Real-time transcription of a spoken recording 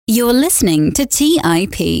You're listening to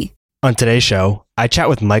TIP. On today's show, I chat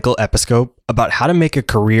with Michael Episcope about how to make a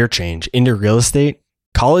career change into real estate,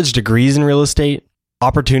 college degrees in real estate,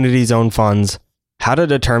 opportunity zone funds, how to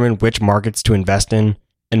determine which markets to invest in,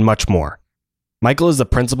 and much more. Michael is the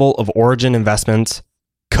principal of Origin Investments,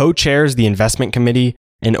 co-chairs the investment committee,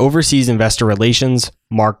 and oversees investor relations,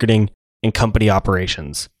 marketing, and company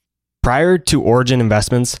operations. Prior to Origin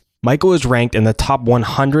Investments, Michael was ranked in the top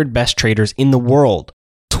 100 best traders in the world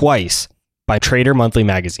twice by Trader Monthly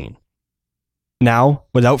magazine. Now,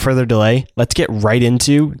 without further delay, let's get right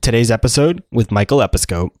into today's episode with Michael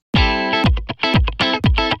Episcope.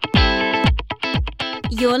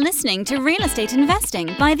 You're listening to Real Estate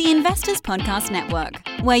Investing by the Investors Podcast Network,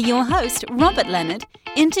 where your host, Robert Leonard,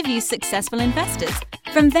 interviews successful investors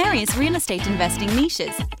from various real estate investing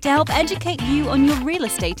niches to help educate you on your real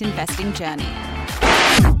estate investing journey.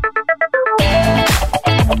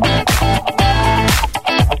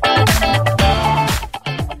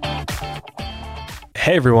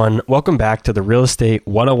 Hey everyone, welcome back to the Real Estate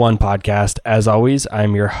 101 podcast. As always,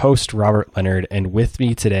 I'm your host, Robert Leonard, and with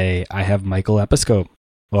me today, I have Michael Episcope.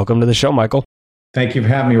 Welcome to the show, Michael. Thank you for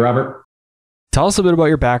having me, Robert. Tell us a bit about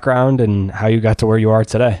your background and how you got to where you are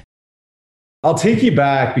today. I'll take you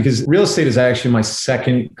back because real estate is actually my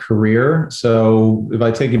second career. So if I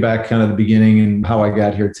take you back kind of the beginning and how I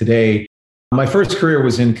got here today, my first career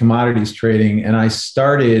was in commodities trading, and I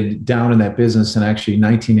started down in that business in actually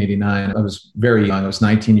 1989. I was very young. I was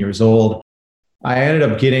 19 years old. I ended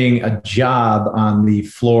up getting a job on the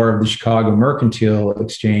floor of the Chicago Mercantile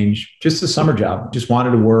Exchange, just a summer job. Just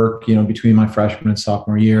wanted to work, between my freshman and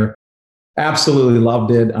sophomore year. Absolutely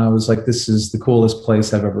loved it. I was like, this is the coolest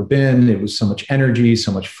place I've ever been. It was so much energy,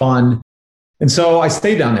 so much fun. And so I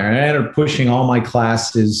stayed down there and I ended up pushing all my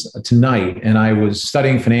classes to night. And I was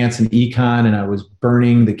studying finance and econ, and I was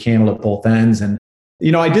burning the candle at both ends. And,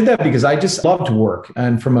 I did that because I just loved to work.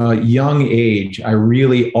 And from a young age, I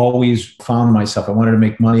really always found myself, I wanted to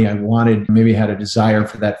make money. Maybe had a desire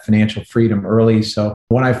for that financial freedom early. So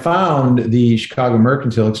when I found the Chicago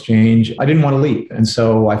Mercantile Exchange, I didn't want to leave. And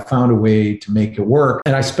so I found a way to make it work.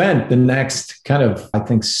 And I spent the next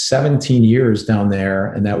 17 years down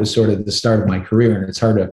there. And that was sort of the start of my career. And it's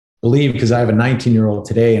hard to believe because I have a 19-year-old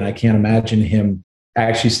today, and I can't imagine him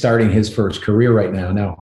actually starting his first career right now.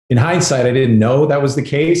 Now, in hindsight, I didn't know that was the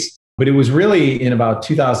case, but it was really in about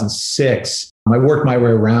 2006. I worked my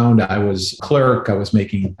way around. I was a clerk. I was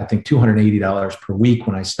making, I think, $280 per week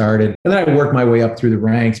when I started. And then I worked my way up through the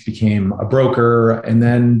ranks, became a broker, and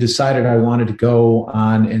then decided I wanted to go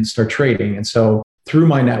on and start trading. And so through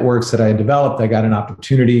my networks that I had developed, I got an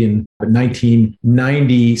opportunity in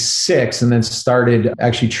 1996 and then started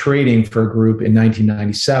actually trading for a group in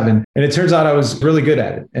 1997. And it turns out I was really good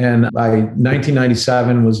at it. And by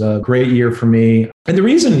 1997 was a great year for me. And the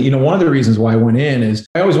reason, one of the reasons why I went in is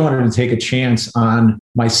I always wanted to take a chance on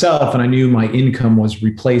myself, and I knew my income was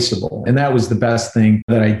replaceable. And that was the best thing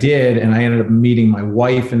that I did. And I ended up meeting my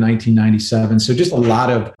wife in 1997. So just a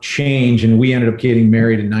lot of change. And we ended up getting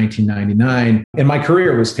married in 1999. And my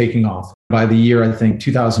career was taking off. By the year, I think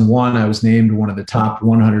 2001, I was named one of the top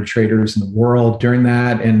 100 traders in the world during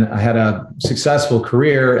that. And I had a successful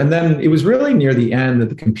career. And then it was really near the end that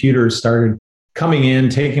the computers started coming in,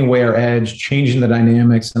 taking away our edge, changing the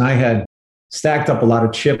dynamics. And I had stacked up a lot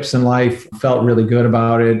of chips in life, felt really good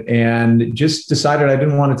about it, and just decided I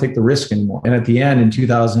didn't want to take the risk anymore. And at the end, in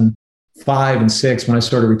 2005 and 6, when I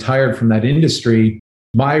sort of retired from that industry,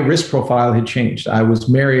 my risk profile had changed. I was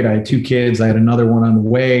married. I had 2 kids. I had another one on the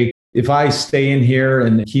way. If I stay in here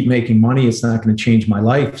and keep making money, it's not going to change my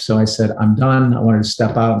life. So I said, I'm done. I wanted to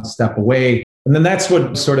step out and step away. And then that's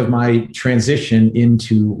what sort of my transition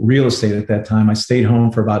into real estate at that time. I stayed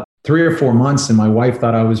home for about 3 or 4 months, and my wife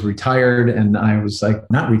thought I was retired. And I was like,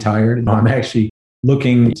 not retired. I'm actually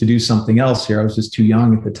looking to do something else here. I was just too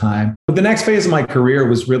young at the time. But the next phase of my career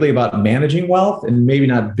was really about managing wealth and maybe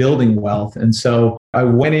not building wealth. And so I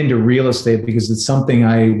went into real estate because it's something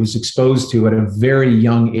I was exposed to at a very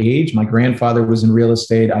young age. My grandfather was in real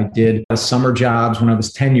estate. I did summer jobs when I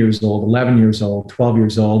was 10 years old, 11 years old, 12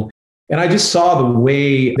 years old. And I just saw the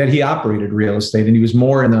way that he operated real estate. And he was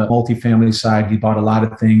more in the multifamily side. He bought a lot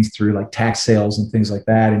of things through like tax sales and things like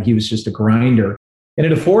that. And he was just a grinder. And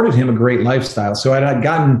it afforded him a great lifestyle. So I had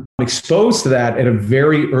gotten exposed to that at a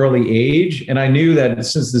very early age. And I knew that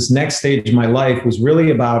since this next stage of my life was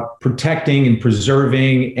really about protecting and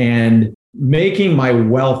preserving and making my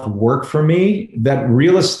wealth work for me, that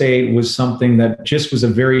real estate was something that just was a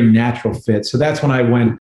very natural fit. So that's when I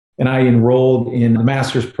went And I enrolled in the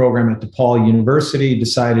master's program at DePaul University,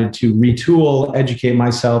 decided to retool, educate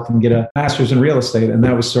myself, and get a master's in real estate. And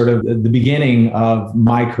that was sort of the beginning of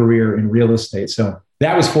my career in real estate. So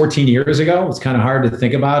that was 14 years ago. It's kind of hard to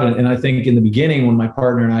think about. And I think in the beginning, when my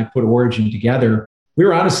partner and I put Origin together, we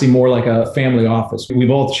were honestly more like a family office. We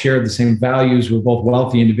both shared the same values. We were both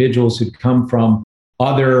wealthy individuals who'd come from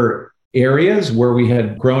other areas where we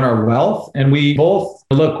had grown our wealth. And we both,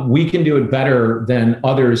 look, we can do it better than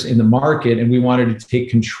others in the market. And we wanted to take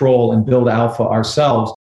control and build alpha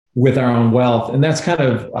ourselves with our own wealth. And that's kind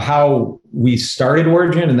of how we started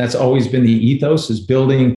Origin. And that's always been the ethos, is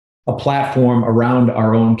building a platform around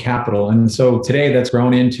our own capital. And so today that's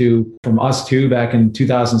grown into, from us two back in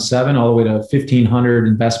 2007, all the way to 1,500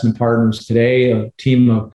 investment partners today, a team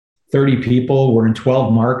of 30 people. We're in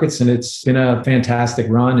 12 markets, and it's been a fantastic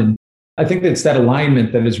run. And I think it's that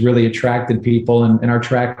alignment that has really attracted people, and our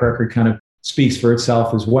track record kind of speaks for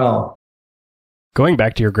itself as well. Going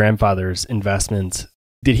back to your grandfather's investments,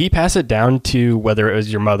 did he pass it down to, whether it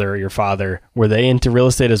was your mother or your father, were they into real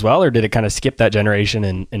estate as well, or did it kind of skip that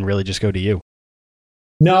generation and really just go to you?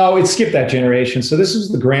 No, it skipped that generation. So this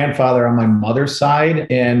was the grandfather on my mother's side,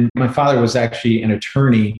 and my father was actually an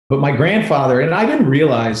attorney. But my grandfather, and I didn't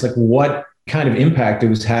realize like what kind of impact it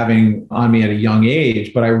was having on me at a young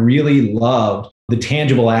age, but I really loved the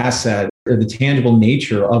tangible asset or the tangible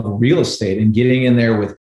nature of real estate and getting in there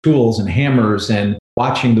with tools and hammers and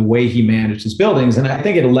watching the way he managed his buildings. And I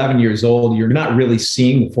think at 11 years old, you're not really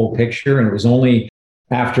seeing the full picture. And it was only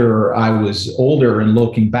after I was older and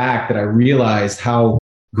looking back that I realized how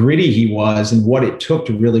gritty he was and what it took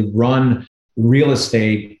to really run real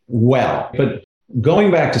estate well. But going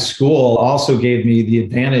back to school also gave me the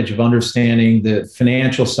advantage of understanding the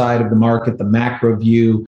financial side of the market, the macro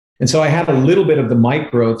view. And so I had a little bit of the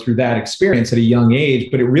micro through that experience at a young age,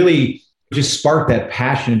 but it really just sparked that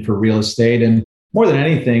passion for real estate. And more than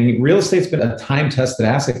anything, real estate's been a time-tested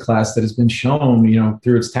asset class that has been shown,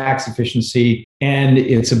 through its tax efficiency and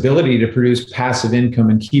its ability to produce passive income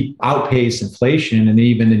and outpace inflation. And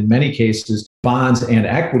even in many cases, bonds and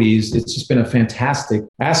equities. It's just been a fantastic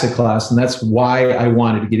asset class. And that's why I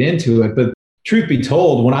wanted to get into it. But truth be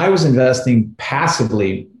told, when I was investing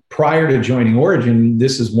passively prior to joining Origin,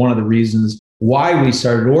 this is one of the reasons why we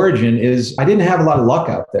started Origin, is I didn't have a lot of luck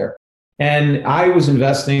out there. And I was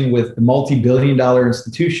investing with multi-billion-dollar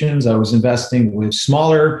institutions. I was investing with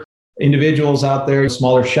smaller individuals out there,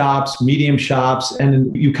 smaller shops, medium shops.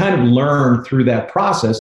 And you kind of learn through that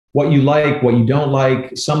process what you like, what you don't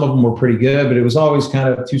like. Some of them were pretty good, but it was always kind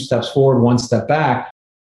of 2 steps forward, 1 step back.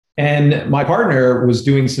 And my partner was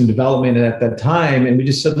doing some development at that time. And we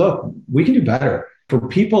just said, look, we can do better. For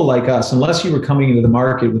people like us, unless you were coming into the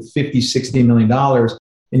market with $50, $60 million,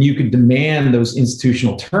 and you could demand those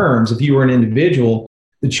institutional terms, if you were an individual,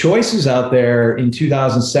 the choices out there in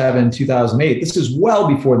 2007, 2008, this is well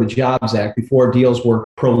before the Jobs Act, before deals were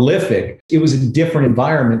prolific. It was a different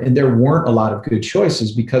environment, and there weren't a lot of good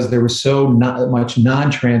choices because there was so not much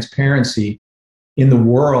non-transparency in the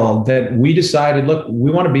world that we decided, look,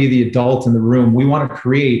 we want to be the adult in the room. We want to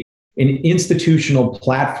create an institutional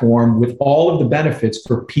platform with all of the benefits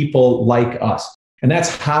for people like us. And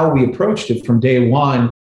that's how we approached it from day one.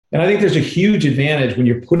 And I think there's a huge advantage when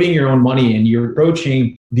you're putting your own money in, you're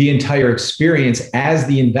approaching the entire experience as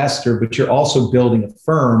the investor, but you're also building a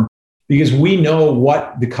firm because we know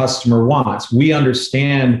what the customer wants. We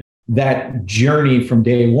understand that journey from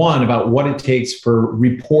day one about what it takes for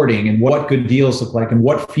reporting and what good deals look like and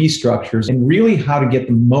what fee structures and really how to get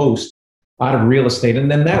the most out of real estate.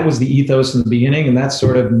 And then that was the ethos in the beginning, and that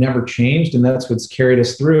sort of never changed. And that's what's carried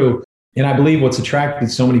us through. And I believe what's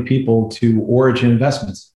attracted so many people to Origin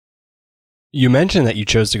Investments. You mentioned that you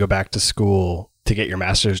chose to go back to school to get your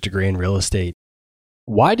master's degree in real estate.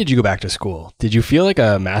 Why did you go back to school? Did you feel like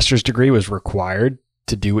a master's degree was required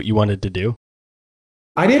to do what you wanted to do?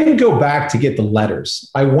 I didn't go back to get the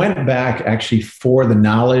letters. I went back actually for the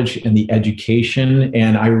knowledge and the education.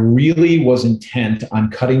 And I really was intent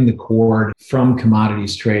on cutting the cord from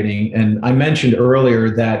commodities trading. And I mentioned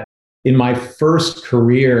earlier that in my first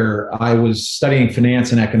career, I was studying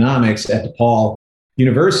finance and economics at DePaul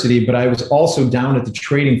University, but I was also down at the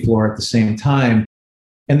trading floor at the same time.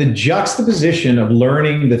 And the juxtaposition of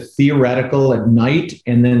learning the theoretical at night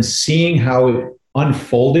and then seeing how it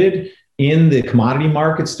unfolded in the commodity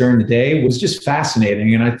markets during the day was just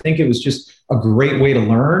fascinating. And I think it was just a great way to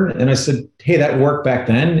learn. And I said, hey, that worked back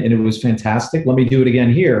then and it was fantastic. Let me do it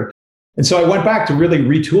again here. And so I went back to really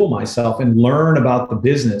retool myself and learn about the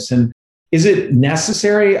business. And is it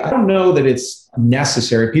necessary? I don't know that it's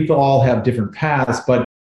necessary. People all have different paths, but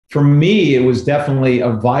for me, it was definitely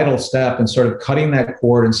a vital step in sort of cutting that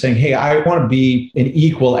cord and saying, hey, I want to be an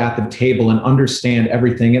equal at the table and understand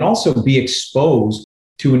everything, and also be exposed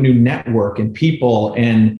to a new network and people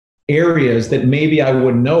and areas that maybe I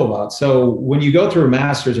wouldn't know about. So when you go through a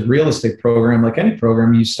master's of real estate program, like any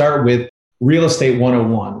program, you start with Real Estate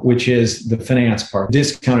 101, which is the finance part,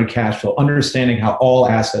 discounted cash flow, understanding how all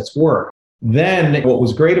assets work. Then what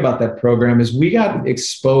was great about that program is we got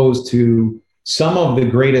exposed to some of the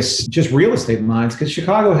greatest just real estate minds, because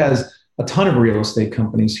Chicago has a ton of real estate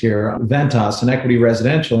companies here, Ventas and Equity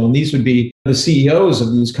Residential, and these would be the CEOs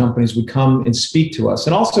of these companies would come and speak to us,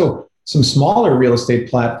 and also some smaller real estate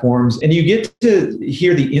platforms. And you get to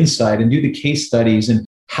hear the insight and do the case studies and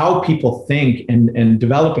how people think, and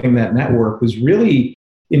developing that network was really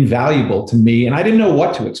invaluable to me. And I didn't know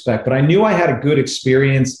what to expect, but I knew I had a good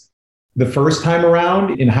experience the first time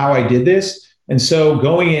around in how I did this. And so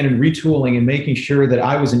going in and retooling and making sure that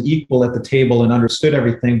I was an equal at the table and understood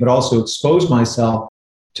everything, but also exposed myself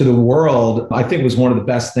to the world, I think was one of the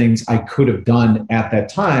best things I could have done at that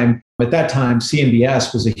time. At that time,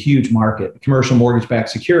 CMBS was a huge market, commercial mortgage-backed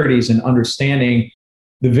securities, and understanding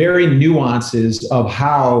the very nuances of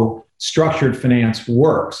how structured finance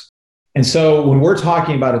works. And so when we're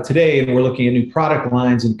talking about it today and we're looking at new product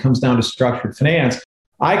lines and it comes down to structured finance,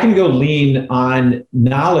 I can go lean on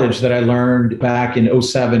knowledge that I learned back in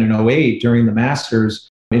 2007 and 2008 during the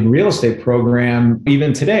master's in real estate program,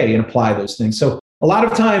 even today, and apply those things. So a lot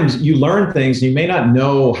of times you learn things and you may not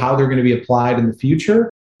know how they're going to be applied in the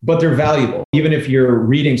future, but they're valuable. Even if you're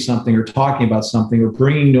reading something or talking about something or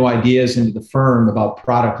bringing new ideas into the firm about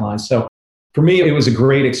product lines. So for me, it was a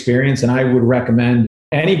great experience, and I would recommend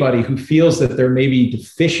anybody who feels that they're maybe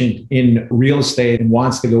deficient in real estate and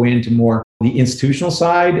wants to go into more the institutional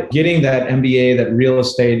side, getting that MBA, that real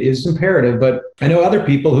estate is imperative. But I know other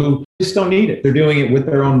people who just don't need it. They're doing it with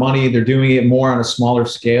their own money. They're doing it more on a smaller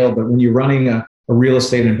scale. But when you're running a real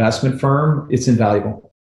estate investment firm, it's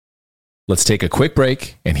invaluable. Let's take a quick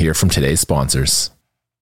break and hear from today's sponsors.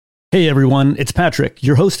 Hey everyone, it's Patrick,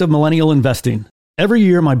 your host of Millennial Investing. Every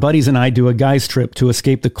year, my buddies and I do a guy's trip to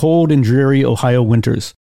escape the cold and dreary Ohio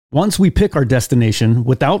winters. Once we pick our destination,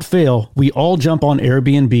 without fail, we all jump on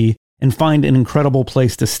Airbnb and find an incredible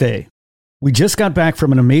place to stay. We just got back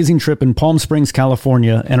from an amazing trip in Palm Springs,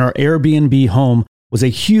 California, and our Airbnb home was a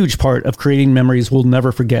huge part of creating memories we'll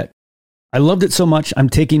never forget. I loved it so much, I'm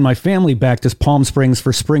taking my family back to Palm Springs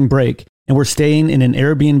for spring break, and we're staying in an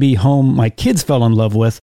Airbnb home my kids fell in love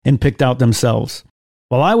with and picked out themselves.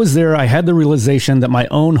 While I was there, I had the realization that my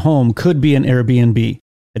own home could be an Airbnb.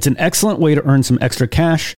 It's an excellent way to earn some extra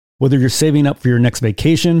cash, whether you're saving up for your next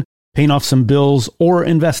vacation, paying off some bills, or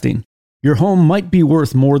investing. Your home might be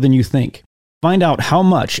worth more than you think. Find out how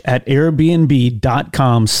much at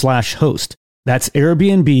airbnb.com/host. That's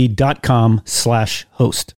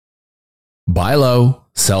airbnb.com/host. Buy low,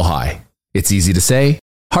 sell high. It's easy to say,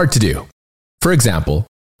 hard to do. For example,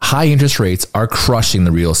 high interest rates are crushing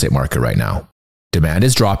the real estate market right now. Demand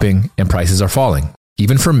is dropping and prices are falling,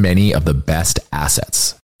 even for many of the best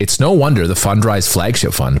assets. It's no wonder the Fundrise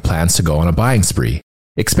flagship fund plans to go on a buying spree,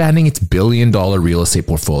 expanding its billion-dollar real estate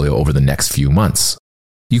portfolio over the next few months.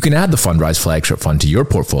 You can add the Fundrise flagship fund to your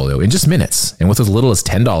portfolio in just minutes and with as little as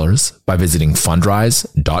 $10 by visiting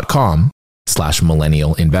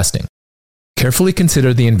fundrise.com/millennial investing. Carefully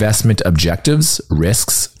consider the investment objectives,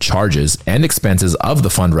 risks, charges, and expenses of the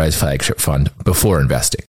Fundrise flagship fund before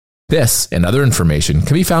investing. This and other information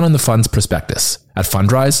can be found in the fund's prospectus at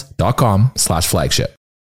fundrise.com/flagship.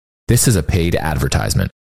 This is a paid advertisement.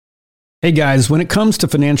 Hey guys, when it comes to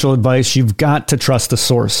financial advice, you've got to trust the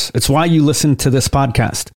source. It's why you listen to this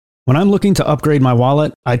podcast. When I'm looking to upgrade my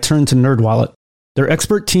wallet, I turn to NerdWallet. Their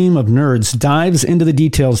expert team of nerds dives into the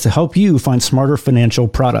details to help you find smarter financial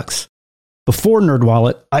products. Before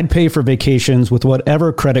NerdWallet, I'd pay for vacations with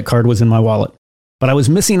whatever credit card was in my wallet. But I was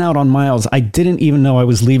missing out on miles I didn't even know I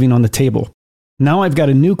was leaving on the table. Now I've got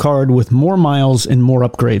a new card with more miles and more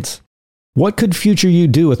upgrades. What could future you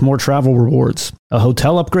do with more travel rewards? A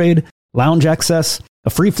hotel upgrade? Lounge access?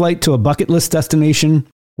 A free flight to a bucket list destination?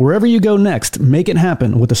 Wherever you go next, make it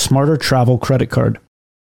happen with a smarter travel credit card.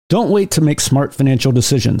 Don't wait to make smart financial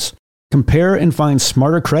decisions. Compare and find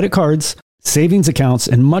smarter credit cards, savings accounts,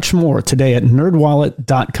 and much more today at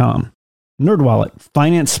nerdwallet.com. NerdWallet,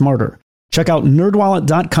 finance smarter. Check out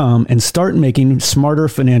nerdwallet.com and start making smarter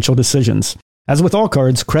financial decisions. As with all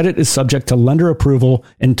cards, credit is subject to lender approval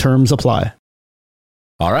and terms apply.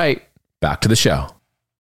 All right, back to the show.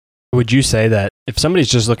 Would you say that if somebody's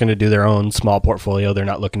just looking to do their own small portfolio, they're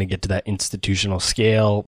not looking to get to that institutional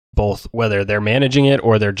scale, both whether they're managing it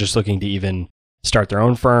or they're just looking to even start their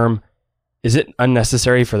own firm, Is it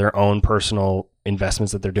unnecessary for their own personal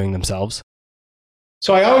investments that they're doing themselves?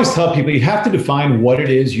 So I always tell people you have to define what it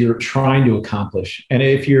is you're trying to accomplish. And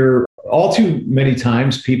if you're all too many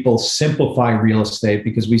times, people simplify real estate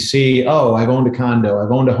because we see, oh, I've owned a condo,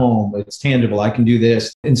 I've owned a home, it's tangible, I can do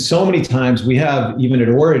this. And so many times we have, even at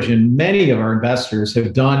Origin, many of our investors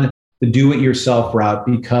have done the do-it-yourself route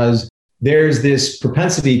because there's this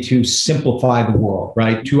propensity to simplify the world,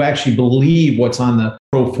 right? To actually believe what's on the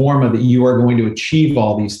pro forma that you are going to achieve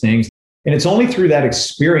all these things. And it's only through that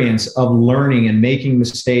experience of learning and making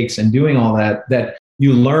mistakes and doing all that, that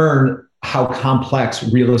you learn how complex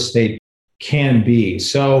real estate can be.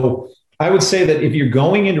 So I would say that if you're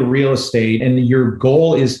going into real estate and your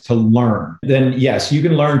goal is to learn, then yes, you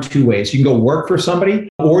can learn two ways. You can go work for somebody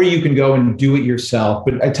or you can go and do it yourself.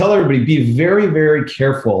 But I tell everybody, be very, very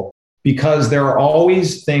careful because there are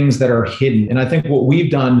always things that are hidden. And I think what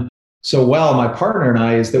we've done so well, my partner and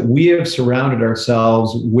I, is that we have surrounded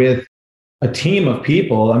ourselves with a team of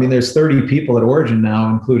people. I mean, there's 30 people at Origin now,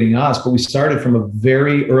 including us, but we started from a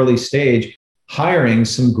very early stage, hiring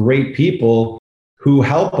some great people who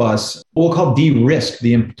help us, we'll call de-risk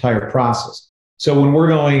the entire process. So when we're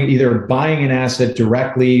going either buying an asset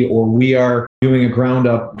directly or we are doing a ground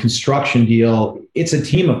up construction deal, it's a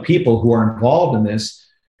team of people who are involved in this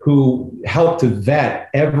who help to vet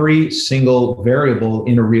every single variable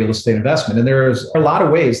in a real estate investment. And there's a lot of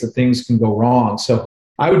ways that things can go wrong. So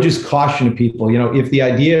I would just caution to people, if the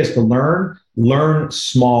idea is to learn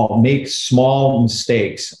small, make small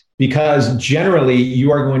mistakes, because generally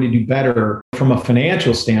you are going to do better from a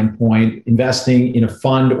financial standpoint, investing in a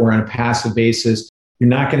fund or on a passive basis. You're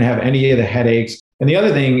not going to have any of the headaches. And the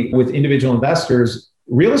other thing with individual investors,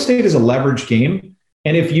 real estate is a leverage game.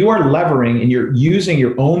 And if you are levering and you're using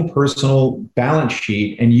your own personal balance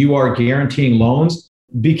sheet and you are guaranteeing loans,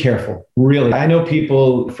 be careful, really. I know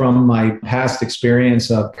people from my past experience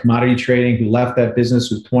of commodity trading who left that business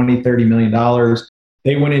with $20, $30 million.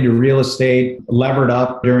 They went into real estate, levered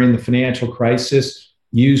up during the financial crisis,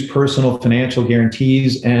 used personal financial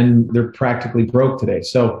guarantees, and they're practically broke today.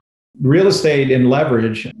 So real estate and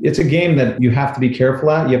leverage, it's a game that you have to be careful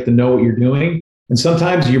at. You have to know what you're doing. And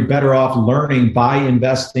sometimes you're better off learning by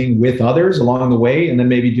investing with others along the way and then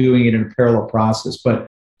maybe doing it in a parallel process. But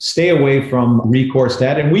stay away from recourse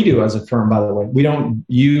debt. And we do as a firm, by the way. We don't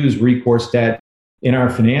use recourse debt in our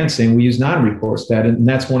financing. We use non-recourse debt. And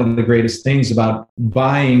that's one of the greatest things about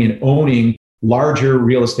buying and owning larger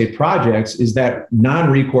real estate projects is that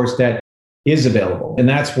non-recourse debt is available. And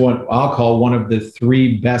that's what I'll call one of the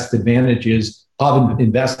three best advantages of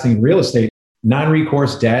investing in real estate: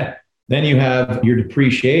 non-recourse debt. Then you have your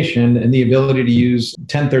depreciation and the ability to use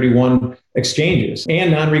 1031 exchanges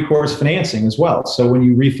and non-recourse financing as well. So when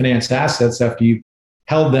you refinance assets after you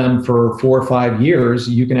held them for 4 or 5 years,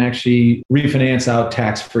 you can actually refinance out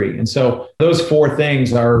tax-free. And so those four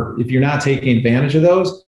things are, if you're not taking advantage of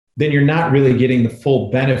those, then you're not really getting the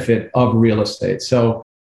full benefit of real estate. So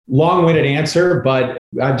long-winded answer, but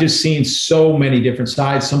I've just seen so many different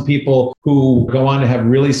sides. Some people who go on to have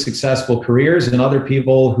really successful careers and other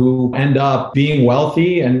people who end up being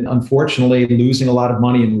wealthy and unfortunately losing a lot of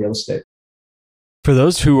money in real estate. For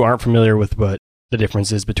those who aren't familiar with what the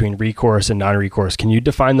difference is between recourse and non-recourse, can you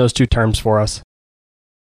define those two terms for us?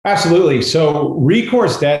 Absolutely. So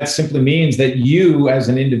recourse debt simply means that you as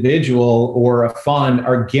an individual or a fund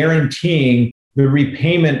are guaranteeing the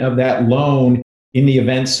repayment of that loan in the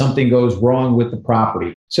event something goes wrong with the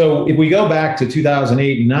property. So if we go back to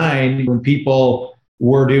 2008 and 9, when people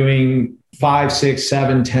were doing 5, 6,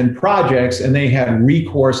 7, 10 projects and they had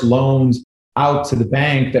recourse loans out to the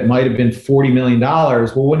bank that might have been $40 million.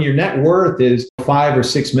 Well, when your net worth is $5 or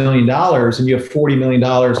 $6 million and you have $40 million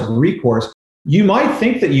of recourse, you might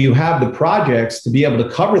think that you have the projects to be able to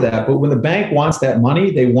cover that. But when the bank wants that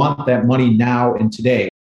money, they want that money now and today.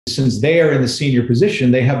 Since they are in the senior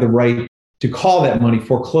position, they have the right to call that money,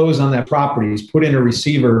 foreclose on that properties, put in a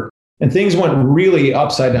receiver, and things went really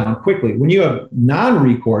upside down quickly. When you have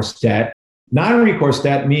non-recourse debt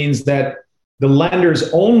means that the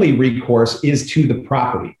lender's only recourse is to the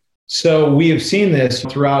property. So we have seen this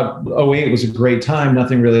throughout 2008 was a great time,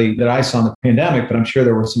 nothing really that I saw in the pandemic, but I'm sure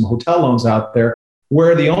there were some hotel loans out there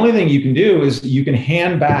where the only thing you can do is you can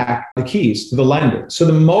hand back the keys to the lender. So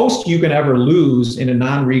the most you can ever lose in a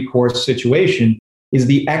non-recourse situation is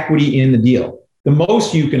the equity in the deal. The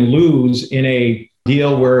most you can lose in a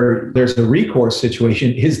deal where there's a recourse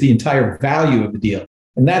situation is the entire value of the deal.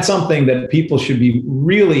 And that's something that people should be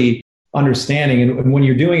really understanding. And when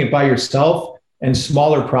you're doing it by yourself and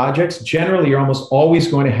smaller projects, generally you're almost always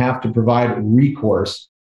going to have to provide recourse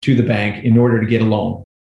to the bank in order to get a loan.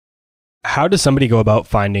 How does somebody go about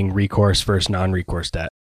finding recourse versus non-recourse debt?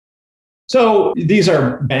 So these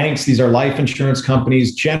are banks, these are life insurance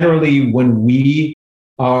companies. Generally, when we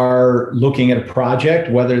are looking at a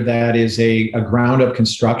project, whether that is a ground up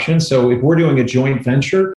construction. So if we're doing a joint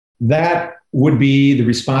venture, that would be the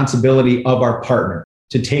responsibility of our partner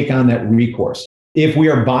to take on that recourse. If we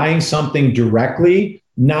are buying something directly,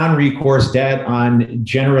 non-recourse debt on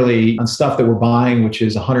stuff that we're buying, which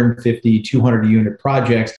is 150, 200 unit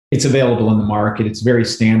projects, it's available in the market. It's very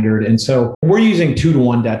standard. And so we're using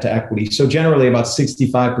 2-to-1 debt to equity. So generally about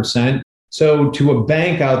 65%. So to a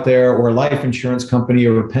bank out there or a life insurance company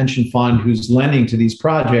or a pension fund who's lending to these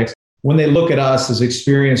projects, when they look at us as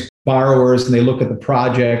experienced borrowers and they look at the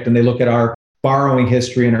project and they look at our borrowing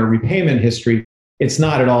history and our repayment history, it's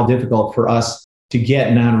not at all difficult for us to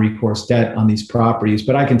get non-recourse debt on these properties.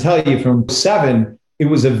 But I can tell you from 2007, it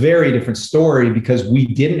was a very different story because we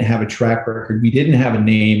didn't have a track record. We didn't have a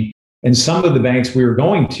name. And some of the banks we were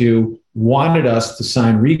going to wanted us to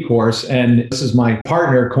sign recourse. And this is my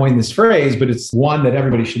partner coined this phrase, but it's one that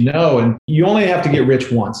everybody should know. And you only have to get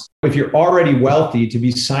rich once. If you're already wealthy to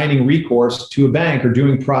be signing recourse to a bank or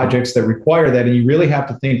doing projects that require that, and you really have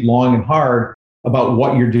to think long and hard about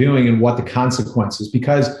what you're doing and what the consequences,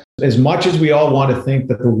 because as much as we all want to think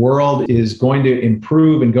that the world is going to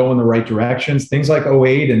improve and go in the right directions, things like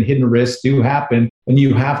 '08 and hidden risks do happen, and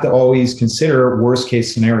you have to always consider worst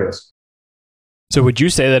case scenarios. So would you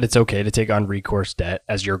say that it's okay to take on recourse debt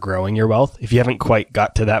as you're growing your wealth? If you haven't quite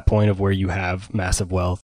got to that point of where you have massive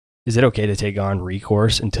wealth, is it okay to take on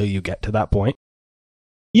recourse until you get to that point?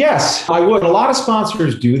 Yes, I would. A lot of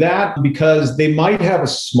sponsors do that because they might have a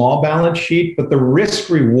small balance sheet, but the risk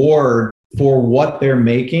reward for what they're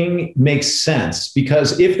making makes sense.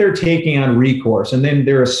 Because if they're taking on recourse and then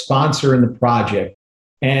they're a sponsor in the project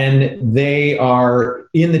and they are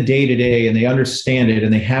in the day-to-day and they understand it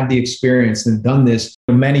and they have the experience and have done this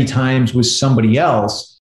many times with somebody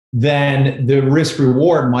else, then the risk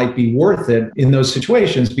reward might be worth it in those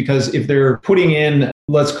situations. Because if they're putting in,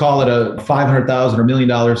 let's call it a $500,000 or $1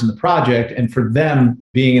 million in the project, and for them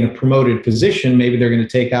being in a promoted position, maybe they're going to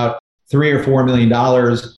take out $3 or $4 million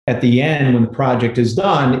at the end when the project is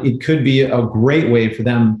done, it could be a great way for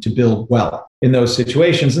them to build wealth in those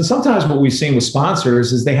situations. And sometimes what we've seen with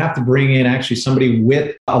sponsors is they have to bring in actually somebody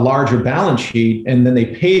with a larger balance sheet, and then they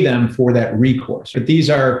pay them for that recourse. But these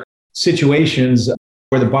are situations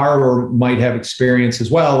where the borrower might have experience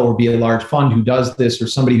as well, or be a large fund who does this, or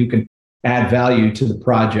somebody who can add value to the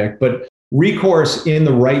project. But recourse in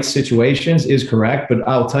the right situations is correct. But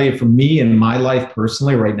I'll tell you, for me in my life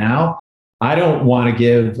personally right now, I don't want to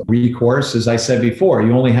give recourse. As I said before,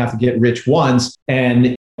 you only have to get rich once.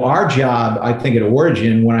 And our job, I think at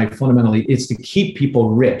Origin, it's to keep people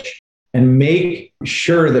rich and make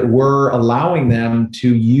sure that we're allowing them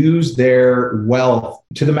to use their wealth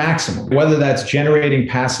to the maximum, whether that's generating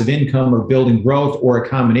passive income or building growth or a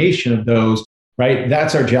combination of those, right?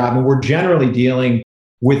 That's our job. And we're generally dealing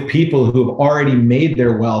with people who have already made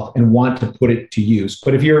their wealth and want to put it to use.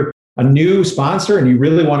 But if you're a new sponsor and you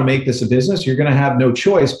really want to make this a business, you're going to have no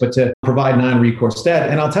choice but to provide non-recourse debt.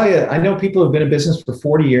 And I'll tell you, I know people who've been in business for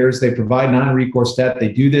 40 years. They provide non-recourse debt.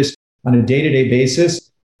 They do this on a day-to-day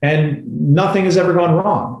basis, and nothing has ever gone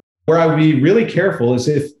wrong. Where I would be really careful is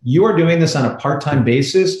if you are doing this on a part-time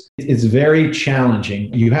basis, it's very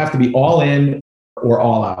challenging. You have to be all in or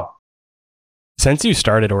all out. Since you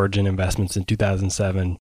started Origin Investments in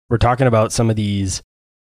 2007, we're talking about some of these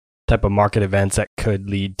type of market events that could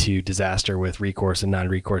lead to disaster with recourse and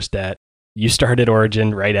non-recourse debt. You started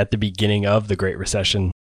Origin right at the beginning of the Great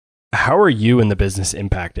Recession. How are you and the business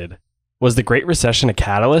impacted? Was the Great Recession a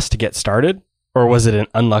catalyst to get started, or was it an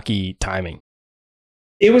unlucky timing?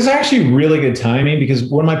 It was actually really good timing, because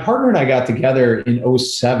when my partner and I got together in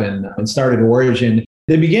 2007 and started Origin,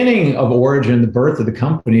 the beginning of Origin, the birth of the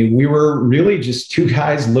company, we were really just two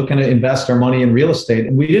guys looking to invest our money in real estate.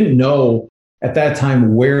 And we didn't know at that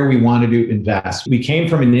time where we wanted to invest. We came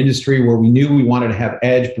from an industry where we knew we wanted to have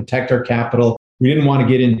edge, protect our capital. We didn't want to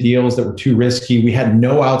get in deals that were too risky. We had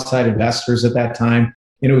no outside investors at that time,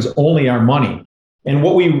 and it was only our money. And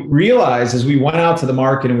what we realized as we went out to the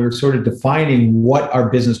market and we were sort of defining what our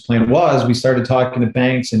business plan was, we started talking to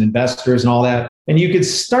banks and investors and all that. And you could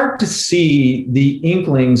start to see the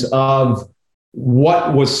inklings of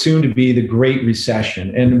what was soon to be the Great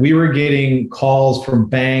Recession. And we were getting calls from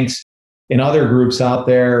banks and other groups out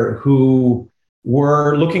there who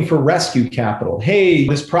were looking for rescue capital. Hey,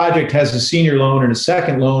 this project has a senior loan and a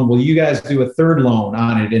second loan. Will you guys do a third loan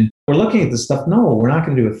on it? And we're looking at this stuff. No, we're not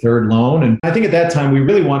going to do a third loan. And I think at that time, we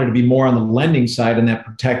really wanted to be more on the lending side in that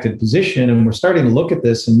protected position. And we're starting to look at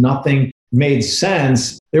this, and nothing made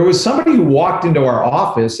sense. There was somebody who walked into our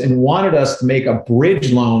office and wanted us to make a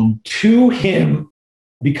bridge loan to him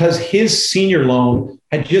because his senior loan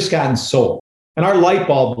had just gotten sold. And our light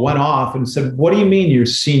bulb went off and said, "What do you mean your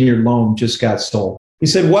senior loan just got sold?" He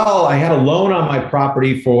said, "Well, I had a loan on my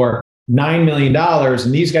property for $9 million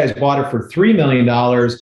and these guys bought it for $3 million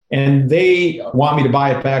and they want me to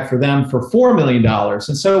buy it back for them for $4 million.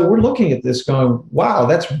 And so we're looking at this going, wow,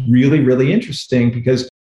 that's really, really interesting because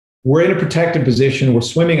we're in a protected position. We're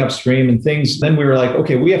swimming upstream and things. Then we were like,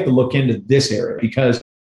 okay, we have to look into this area because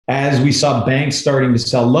as we saw banks starting to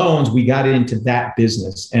sell loans, we got into that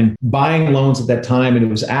business and buying loans at that time. And it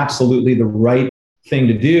was absolutely the right thing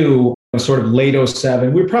to do. Sort of late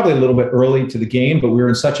 07. We were probably a little bit early to the game, but we were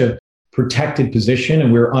in such a protected position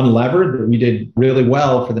and we were unlevered that we did really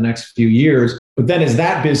well for the next few years. But then as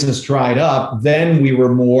that business dried up, then we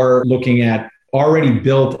were more looking at already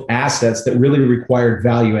built assets that really required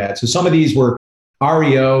value add. So some of these were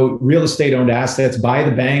REO, real estate owned assets by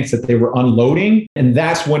the banks that they were unloading. And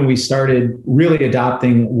that's when we started really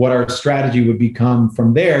adopting what our strategy would become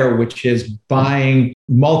from there, which is buying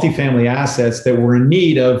multifamily assets that were in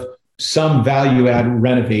need of some value add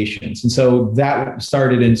renovations. And so that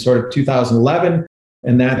started in sort of 2011,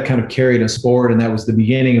 and that kind of carried us forward. And that was the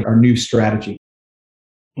beginning of our new strategy.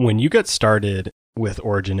 When you got started with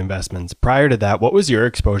Origin Investments, prior to that, what was your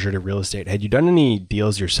exposure to real estate? Had you done any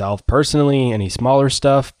deals yourself personally, any smaller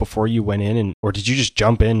stuff before you went in, or did you just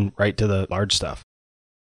jump in right to the large stuff?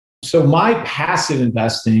 So my passive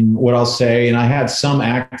investing, what I'll say, and I had some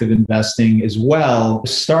active investing as well,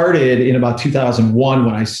 started in about 2001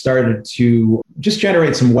 when I started to just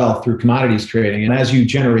generate some wealth through commodities trading. And as you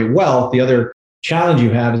generate wealth, the other challenge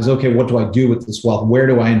you have is, okay, what do I do with this wealth? Where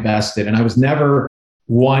do I invest it? And I was never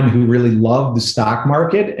one who really loved the stock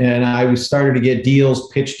market. And I started to get deals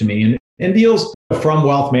pitched to me and deals from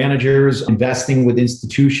wealth managers, investing with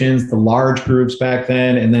institutions, the large groups back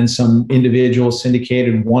then, and then some individual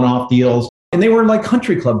syndicated one-off deals. And they were like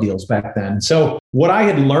country club deals back then. So what I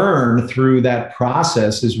had learned through that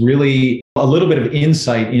process is really a little bit of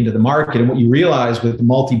insight into the market. And what you realize with the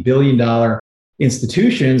multi-billion-dollar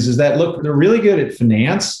institutions is that, look, they're really good at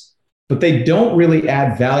finance, but they don't really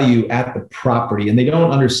add value at the property and they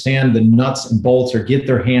don't understand the nuts and bolts or get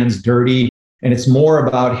their hands dirty. And it's more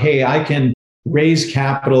about, hey, I can raise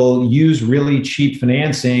capital, use really cheap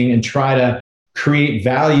financing and try to create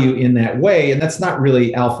value in that way. And that's not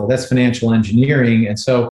really alpha, that's financial engineering. And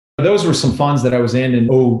so those were some funds that I was in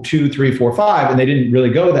 02, 3, 4, 5, and they didn't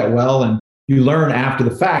really go that well. And you learn after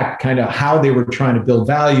the fact kind of how they were trying to build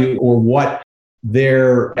value or what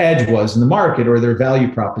their edge was in the market or their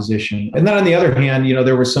value proposition. And then on the other hand,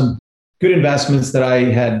 there were some good investments that I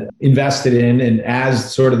had invested in and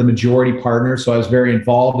as sort of the majority partner. So I was very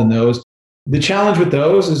involved in those. The challenge with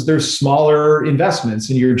those is they're smaller investments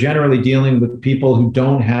and you're generally dealing with people who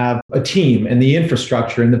don't have a team and the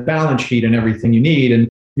infrastructure and the balance sheet and everything you need. And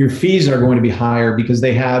your fees are going to be higher because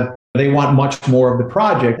they want much more of the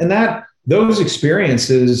project. And those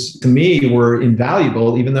experiences to me were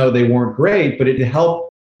invaluable, even though they weren't great, but it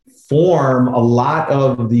helped form a lot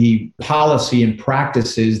of the policy and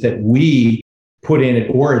practices that we put in at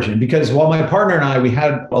Origin. Because while my partner and I, we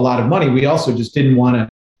had a lot of money, we also just didn't want to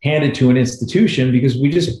hand it to an institution because we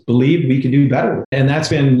just believed we could do better. And that's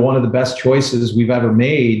been one of the best choices we've ever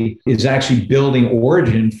made is actually building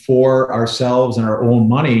Origin for ourselves and our own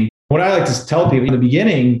money. What I like to tell people in the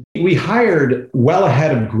beginning, we hired well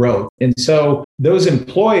ahead of growth. And so those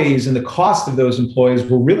employees and the cost of those employees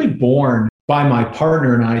were really borne by my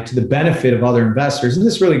partner and I to the benefit of other investors. And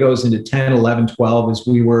this really goes into 10, 11, 12 as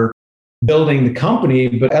we were building the company.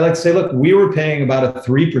 But I like to say, look, we were paying about a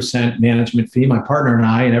 3% management fee, my partner and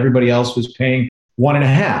I, and everybody else was paying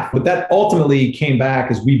 1.5%. But that ultimately came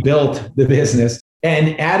back as we built the business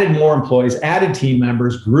and added more employees, added team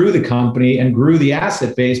members, grew the company and grew the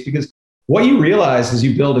asset base. Because what you realize as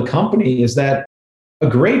you build a company is that a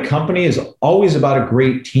great company is always about a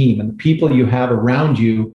great team and the people you have around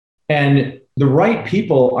you. And the right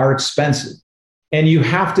people are expensive. And you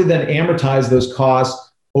have to then amortize those costs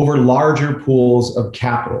over larger pools of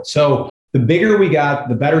capital. So the bigger we got,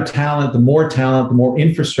 the better talent, the more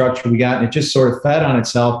infrastructure we got, and it just sort of fed on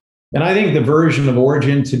itself. And I think the version of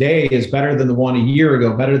Origin today is better than the one a year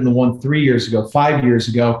ago, better than the one 3 years ago, 5 years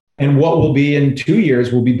ago. And what will be in 2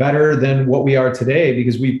 years will be better than what we are today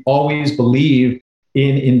because we've always believed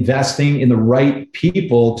in investing in the right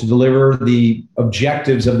people to deliver the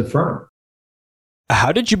objectives of the firm.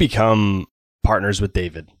 How did you become partners with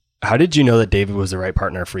David? How did you know that David was the right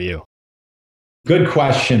partner for you? Good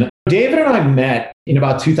question. David and I met in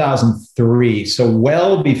about 2003, so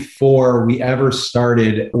well before we ever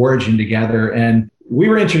started Origin together. And we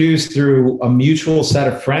were introduced through a mutual set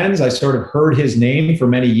of friends. I sort of heard his name for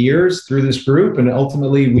many years through this group. And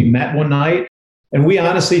ultimately, we met one night and we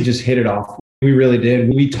honestly just hit it off. We really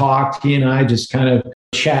did. We talked, he and I just kind of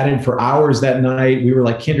chatted for hours that night. We were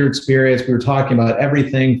like kindred spirits. We were talking about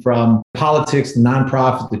everything from politics to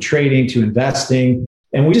nonprofit to trading to investing.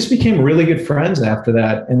 And we just became really good friends after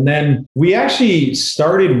that. And then we actually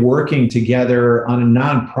started working together on a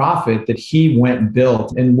nonprofit that he went and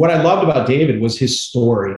built. And what I loved about David was his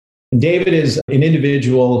story. And David is an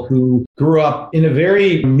individual who grew up in a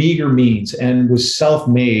very meager means and was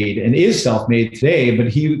self-made and is self-made today. But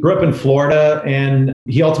he grew up in Florida and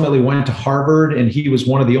he ultimately went to Harvard, and he was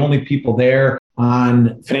one of the only people there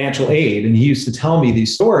on financial aid. And he used to tell me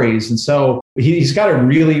these stories. And so he's got a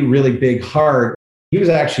really, really big heart. He was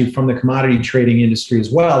actually from the commodity trading industry as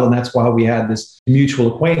well. And that's why we had this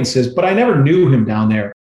mutual acquaintances, but I never knew him down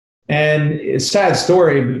there. And it's a sad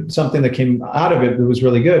story, something that came out of it that was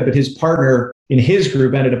really good. But his partner in his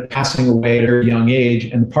group ended up passing away at a very young age.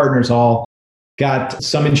 And the partners all got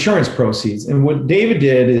some insurance proceeds. And what David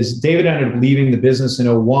did is David ended up leaving the business in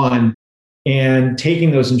 2001 and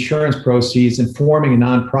taking those insurance proceeds and forming a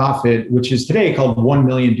nonprofit, which is today called 1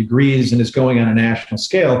 Million Degrees and is going on a national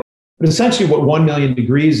scale. But essentially what 1 Million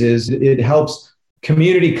Degrees is, it helps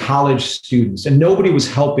community college students. And nobody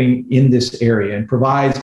was helping in this area, and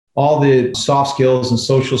provides all the soft skills and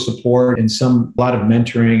social support and a lot of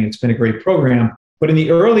mentoring. It's been a great program. But in the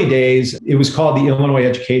early days, it was called the Illinois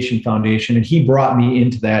Education Foundation. And he brought me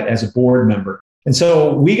into that as a board member. And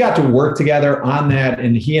so we got to work together on that.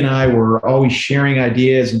 And he and I were always sharing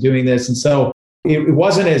ideas and doing this. And so it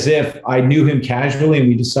wasn't as if I knew him casually and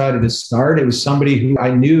we decided to start. It was somebody who I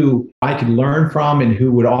knew I could learn from and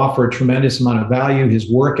who would offer a tremendous amount of value. His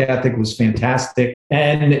work ethic was fantastic.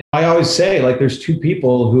 And I always say, like, there's two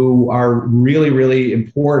people who are really, really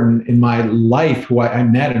important in my life who I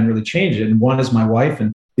met and really changed it. And one is my wife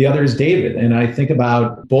and the other is David. And I think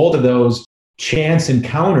about both of those chance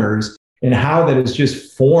encounters and how that has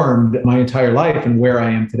just formed my entire life and where I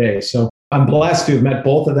am today. So I'm blessed to have met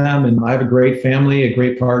both of them, and I have a great family, a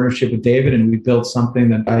great partnership with David, and we've built something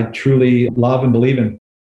that I truly love and believe in.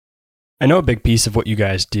 I know a big piece of what you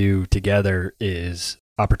guys do together is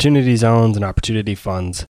opportunity zones and opportunity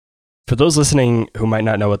funds. For those listening who might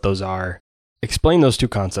not know what those are, explain those two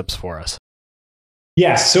concepts for us.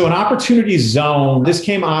 Yes. So an opportunity zone, this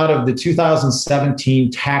came out of the 2017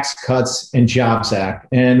 Tax Cuts and Jobs Act.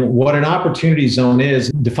 And what an opportunity zone is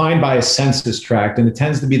defined by a census tract, and it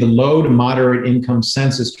tends to be the low to moderate income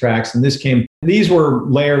census tracts. And these were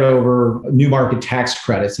layered over new market tax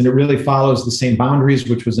credits, and it really follows the same boundaries,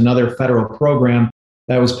 which was another federal program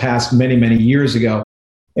that was passed many, many years ago.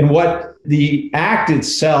 And what the act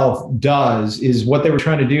itself does is what they were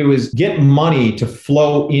trying to do is get money to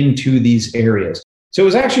flow into these areas. So it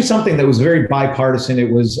was actually something that was very bipartisan. It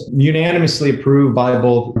was unanimously approved by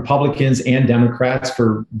both Republicans and Democrats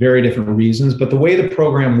for very different reasons. But the way the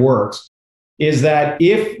program works is that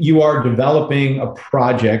if you are developing a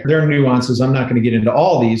project, there are nuances. I'm not going to get into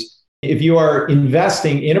all these. If you are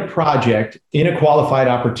investing in a project in a qualified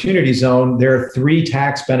opportunity zone, there are 3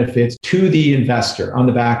 tax benefits to the investor on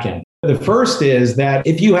the back end. The first is that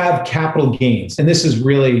if you have capital gains, and this is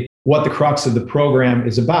really what the crux of the program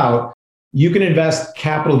is about, you can invest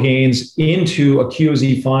capital gains into a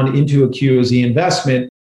QOZ fund, into a QOZ investment,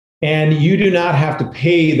 and you do not have to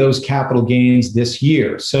pay those capital gains this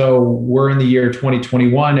year. So we're in the year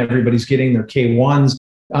 2021. Everybody's getting their K1s.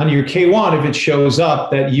 On your K1, if it shows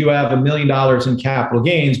up that you have $1 million in capital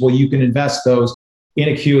gains, well, you can invest those in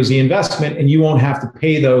a QOZ investment and you won't have to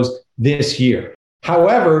pay those this year.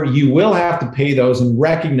 However, you will have to pay those and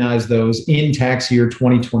recognize those in tax year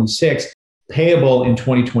 2026, payable in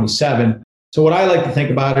 2027. So what I like to think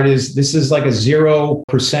about it is this is like a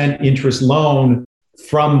 0% interest loan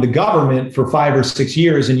from the government for 5 or 6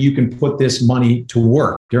 years, and you can put this money to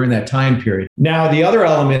work during that time period. Now, the other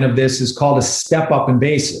element of this is called a step up in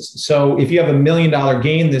basis. So if you have $1 million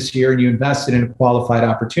gain this year and you invested in a qualified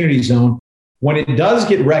opportunity zone, when it does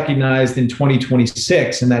get recognized in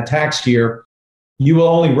 2026 in that tax year, you will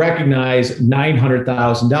only recognize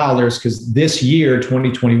 $900,000 because this year,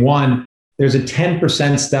 2021, there's a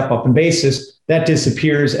 10% step up in basis that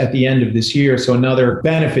disappears at the end of this year. So another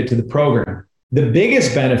benefit to the program. The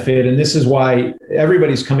biggest benefit, and this is why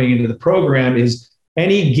everybody's coming into the program, is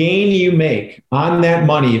any gain you make on that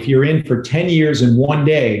money, if you're in for 10 years in one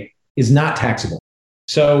day, is not taxable.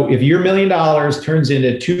 So if your $1 million turns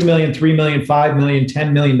into $2 million, $3 million, $5 million,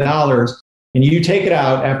 $10 million, and you take it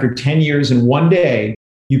out after 10 years and 1 day,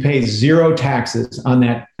 you pay zero taxes on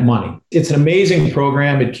that money. It's an amazing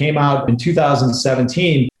program. It came out in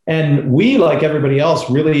 2017. And we, like everybody else,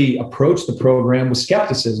 really approached the program with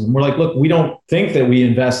skepticism. We're like, look, we don't think that we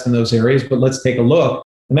invest in those areas, but let's take a look.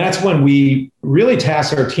 And that's when we really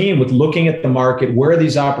tasked our team with looking at the market. Where are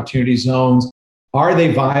these opportunity zones? Are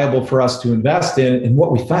they viable for us to invest in? And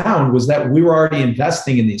what we found was that we were already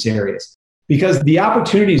investing in these areas because the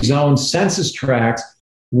opportunity zone census tracts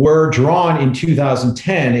were drawn in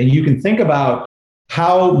 2010. And you can think about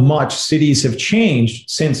how much cities have changed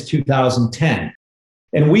since 2010.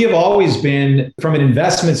 And we have always been, from an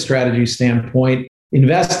investment strategy standpoint,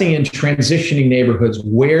 investing in transitioning neighborhoods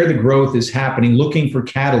where the growth is happening, looking for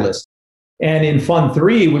catalysts. And in Fund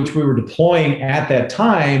 3, which we were deploying at that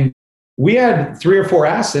time, we had 3 or 4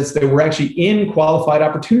 assets that were actually in qualified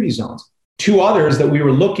opportunity zones, 2 others that we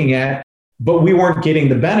were looking at, but we weren't getting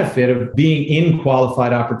the benefit of being in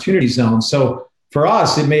qualified opportunity zones. So for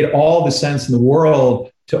us, it made all the sense in the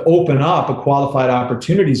world to open up a qualified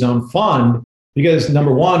opportunity zone fund because,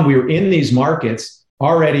 number one, we were in these markets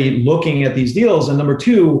already looking at these deals. And number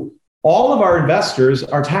 2, all of our investors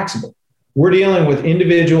are taxable. We're dealing with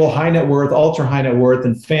individual high net worth, ultra high net worth,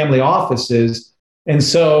 and family offices. And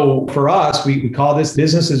so for us, we call this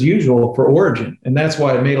business as usual for Origin. And that's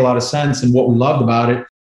why it made a lot of sense and what we loved about it.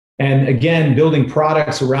 And again, building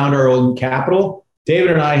products around our own capital.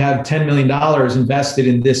 David and I have $10 million invested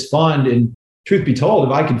in this fund. And truth be told,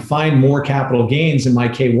 if I could find more capital gains in my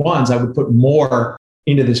K1s, I would put more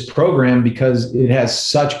into this program because it has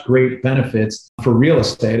such great benefits for real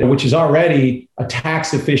estate, which is already a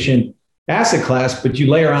tax efficient asset class, but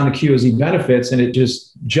you layer on the QOZ benefits and it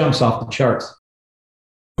just jumps off the charts.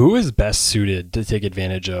 Who is best suited to take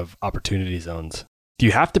advantage of opportunity zones? Do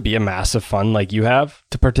you have to be a massive fund like you have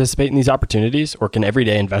to participate in these opportunities, or can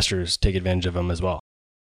everyday investors take advantage of them as well?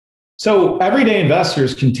 So everyday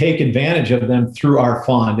investors can take advantage of them through our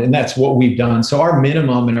fund, and that's what we've done. So our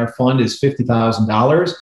minimum in our fund is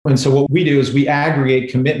 $50,000. And so what we do is we aggregate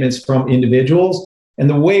commitments from individuals. And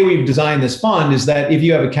the way we've designed this fund is that if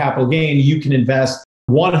you have a capital gain, you can invest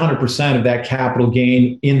 100% of that capital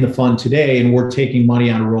gain in the fund today, and we're taking money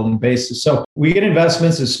on a rolling basis. So we get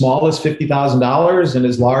investments as small as $50,000 and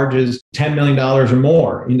as large as $10 million or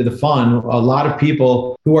more into the fund. A lot of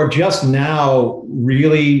people who are just now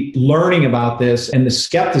really learning about this, and the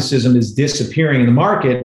skepticism is disappearing in the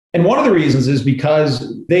market. And one of the reasons is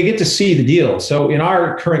because they get to see the deal. So in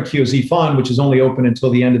our current QOZ fund, which is only open until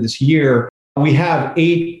the end of this year, we have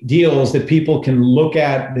 8 deals that people can look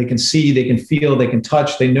at, they can see, they can feel, they can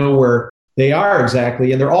touch, they know where they are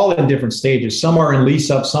exactly. And they're all in different stages. Some are in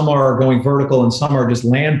lease up, some are going vertical, and some are just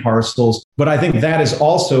land parcels. But I think that has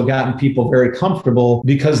also gotten people very comfortable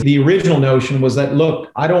because the original notion was that,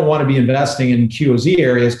 look, I don't want to be investing in QOZ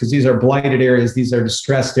areas because these are blighted areas, these are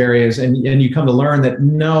distressed areas. And you come to learn that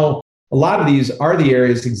no, a lot of these are the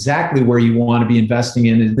areas exactly where you want to be investing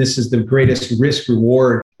in. And this is the greatest risk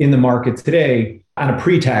reward in the market today on a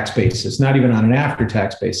pre-tax basis, not even on an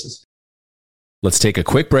after-tax basis. Let's take a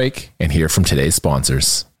quick break and hear from today's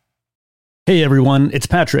sponsors. Hey everyone, it's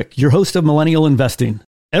Patrick, your host of Millennial Investing.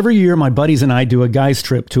 Every year, my buddies and I do a guy's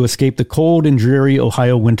trip to escape the cold and dreary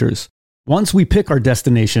Ohio winters. Once we pick our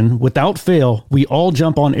destination, without fail, we all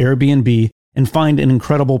jump on Airbnb and find an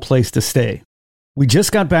incredible place to stay. We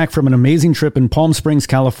just got back from an amazing trip in Palm Springs,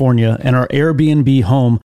 California, and our Airbnb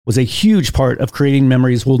home was a huge part of creating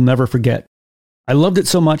memories we'll never forget. I loved it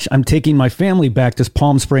so much, I'm taking my family back to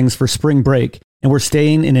Palm Springs for spring break, and we're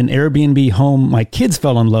staying in an Airbnb home my kids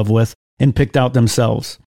fell in love with and picked out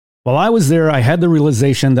themselves. While I was there, I had the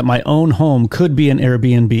realization that my own home could be an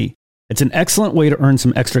Airbnb. It's an excellent way to earn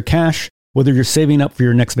some extra cash, whether you're saving up for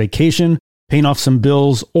your next vacation, paying off some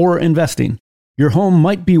bills, or investing. Your home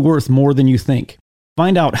might be worth more than you think.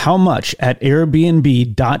 Find out how much at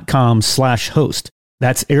airbnb.com/host.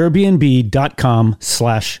 That's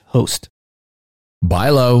airbnb.com/host. Buy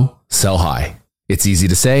low, sell high. It's easy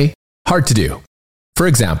to say, hard to do. For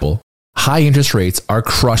example, high interest rates are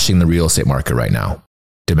crushing the real estate market right now.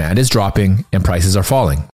 Demand is dropping and prices are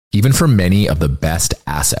falling, even for many of the best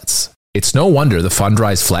assets. It's no wonder the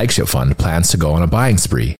Fundrise flagship fund plans to go on a buying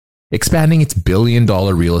spree, expanding its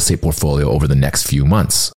billion-dollar real estate portfolio over the next few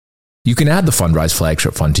months. You can add the Fundrise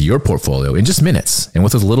flagship fund to your portfolio in just minutes and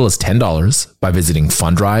with as little as $10 by visiting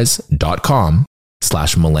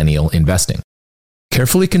fundrise.com/millennial investing.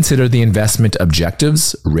 Carefully consider the investment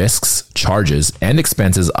objectives, risks, charges, and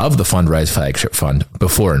expenses of the Fundrise flagship fund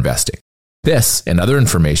before investing. This and other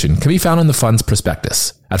information can be found in the fund's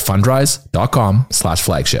prospectus at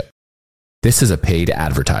fundrise.com/flagship. This is a paid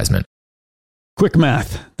advertisement. Quick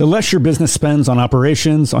math. The less your business spends on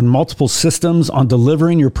operations, on multiple systems, on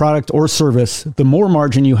delivering your product or service, the more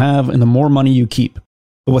margin you have and the more money you keep.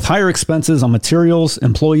 But with higher expenses on materials,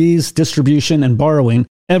 employees, distribution, and borrowing,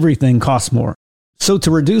 everything costs more. So to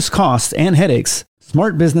reduce costs and headaches,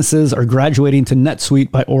 smart businesses are graduating to NetSuite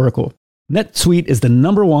by Oracle. NetSuite is the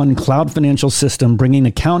 #1 cloud financial system bringing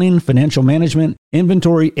accounting, financial management,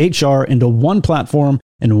 inventory, HR into one platform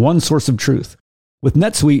and one source of truth. With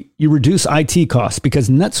NetSuite, you reduce IT costs because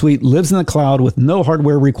NetSuite lives in the cloud with no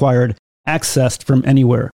hardware required, accessed from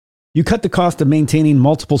anywhere. You cut the cost of maintaining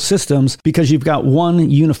multiple systems because you've got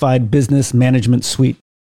one unified business management suite.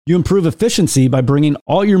 You improve efficiency by bringing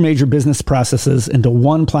all your major business processes into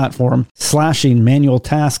one platform, slashing manual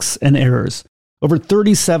tasks and errors. Over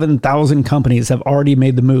 37,000 companies have already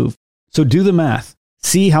made the move. So do the math.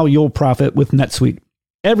 See how you'll profit with NetSuite.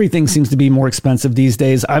 Everything seems to be more expensive these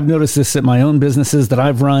days. I've noticed this at my own businesses that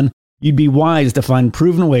I've run. You'd be wise to find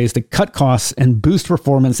proven ways to cut costs and boost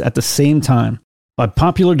performance at the same time. By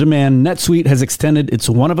popular demand, NetSuite has extended its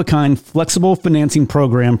one-of-a-kind flexible financing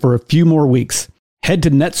program for a few more weeks. Head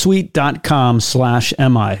to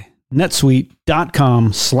netsuite.com/mi.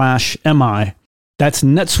 netsuite.com/mi. That's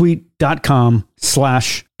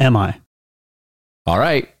netsuite.com/mi. All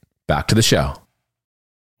right, back to the show.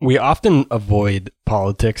 We often avoid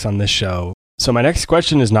politics on this show. So my next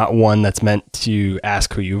question is not one that's meant to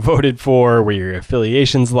ask who you voted for, where your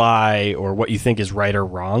affiliations lie, or what you think is right or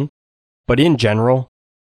wrong. But in general,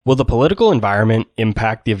 will the political environment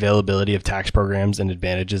impact the availability of tax programs and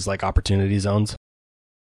advantages like opportunity zones?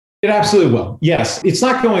 It absolutely will. Yes. It's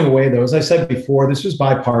not going away, though. As I said before, this was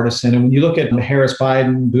bipartisan. And when you look at Harris,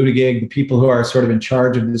 Biden, Buttigieg, the people who are sort of in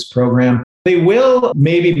charge of this program, they will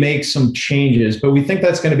maybe make some changes, but we think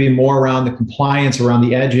that's going to be more around the compliance, around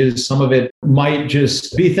the edges. Some of it might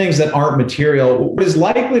just be things that aren't material. What is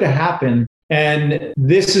likely to happen, and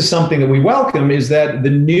this is something that we welcome, is that the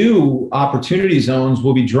new opportunity zones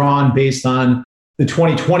will be drawn based on the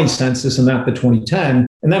 2020 census and not the 2010.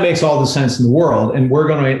 And that makes all the sense in the world. And we're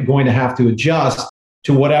going to have to adjust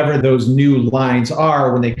to whatever those new lines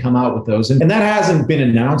are when they come out with those. And that hasn't been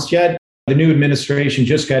announced yet. The new administration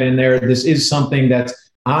just got in there. This is something that's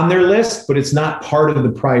on their list, but it's not part of the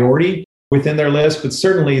priority within their list. But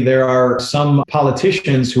certainly there are some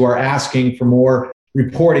politicians who are asking for more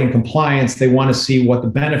reporting compliance. They want to see what the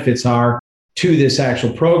benefits are to this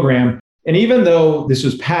actual program. And even though this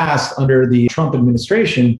was passed under the Trump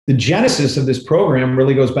administration, the genesis of this program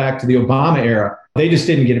really goes back to the Obama era. They just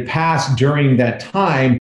didn't get it passed during that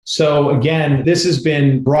time. So again, this has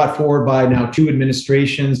been brought forward by now 2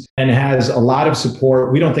 administrations and has a lot of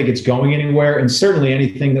support. We don't think it's going anywhere. And certainly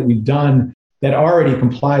anything that we've done that already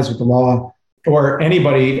complies with the law or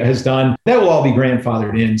anybody has done, that will all be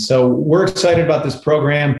grandfathered in. So we're excited about this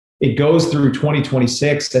program. It goes through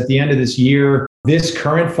 2026. At the end of this year, this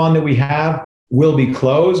current fund that we have will be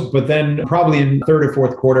closed, but then probably in the 3rd or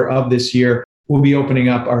 4th quarter of this year, we'll be opening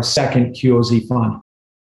up our second QOZ fund.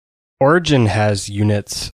 Origin has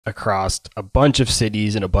units across a bunch of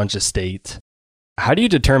cities and a bunch of states. How do you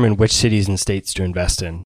determine which cities and states to invest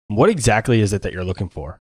in? What exactly is it that you're looking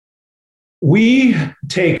for? We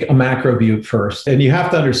take a macro view first, and you have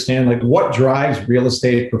to understand like what drives real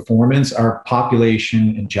estate performance are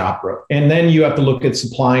population and job growth. And then you have to look at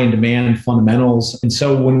supply and demand fundamentals. And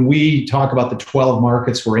so when we talk about the 12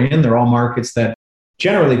 markets we're in, they're all markets that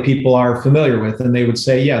generally people are familiar with. And they would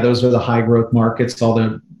say, yeah, those are the high growth markets, all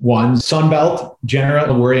the ones. Sunbelt,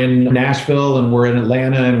 generally, we're in Nashville and we're in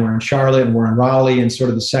Atlanta and we're in Charlotte and we're in Raleigh and sort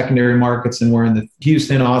of the secondary markets. And we're in the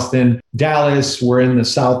Houston, Austin, Dallas, we're in the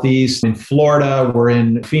Southeast, in Florida, we're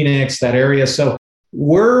in Phoenix, that area. So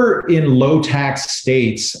we're in low tax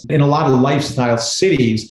states in a lot of lifestyle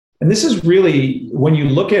cities. And this is really, when you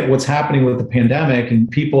look at what's happening with the pandemic and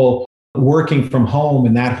people working from home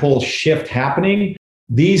and that whole shift happening,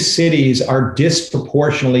 these cities are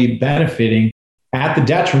disproportionately benefiting at the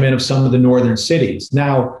detriment of some of the northern cities.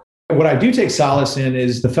 Now, what I do take solace in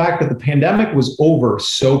is the fact that the pandemic was over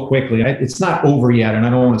so quickly. It's not over yet, and I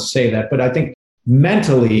don't want to say that, but I think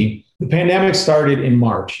mentally, the pandemic started in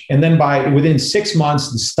March. And then within 6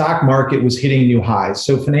 months, the stock market was hitting new highs.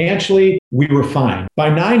 So financially, we were fine. By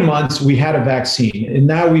 9 months, we had a vaccine, and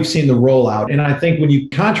now we've seen the rollout. And I think when you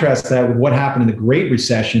contrast that with what happened in the Great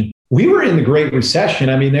Recession, we were in the Great Recession.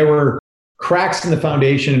 I mean, there were cracks in the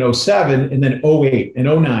foundation in 2007 and then 2008 and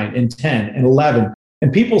 2009 and 10 and 11.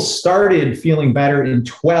 And people started feeling better in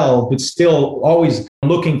 12, but still always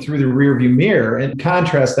looking through the rearview mirror. And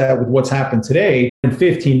contrast that with what's happened today. In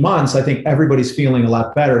 15 months, I think everybody's feeling a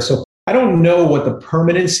lot better. So I don't know what the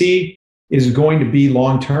permanency is going to be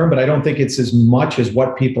long term, but I don't think it's as much as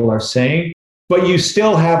what people are saying. but you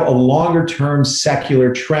still have a longer term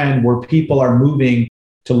secular trend where people are moving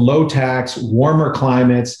to low tax, warmer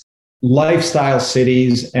climates, lifestyle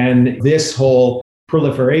cities, and this whole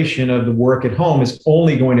proliferation of the work at home is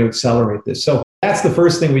only going to accelerate this. So that's the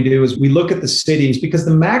first thing we do is we look at the cities, because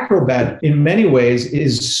the macro bet in many ways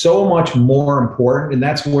is so much more important. And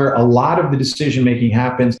that's where a lot of the decision making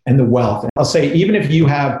happens, and the wealth. I'll say, even if you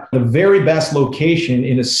have the very best location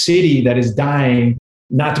in a city that is dying,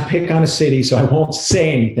 not to pick on a city, so I won't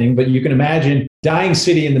say anything, but you can imagine dying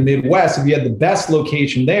city in the Midwest, if you had the best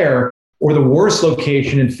location there or the worst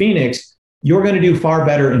location in Phoenix, you're going to do far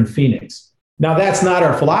better in Phoenix. Now, that's not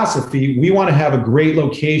our philosophy. We want to have a great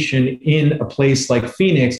location in a place like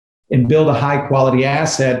Phoenix and build a high quality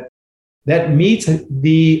asset that meets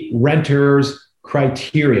the renter's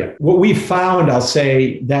criteria. What we found, I'll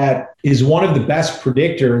say, that is one of the best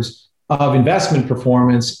predictors of investment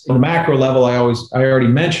performance on the macro level. I already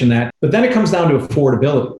mentioned that, but then it comes down to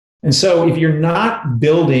affordability. And so if you're not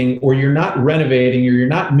building or you're not renovating or you're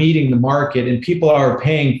not meeting the market and people are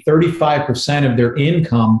paying 35% of their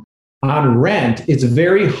income on rent, it's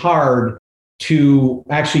very hard to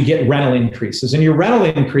actually get rental increases. And your rental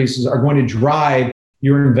increases are going to drive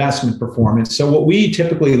your investment performance. So what we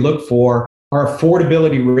typically look for are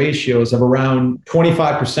affordability ratios of around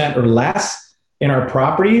 25% or less in our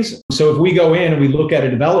properties. So if we go in and we look at a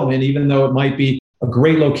development, even though it might be a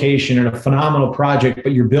great location and a phenomenal project,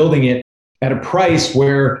 but you're building it at a price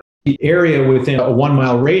where the area within a 1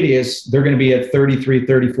 mile radius, they're going to be at 33,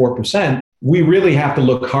 34%. We really have to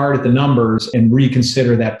look hard at the numbers and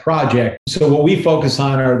reconsider that project. So what we focus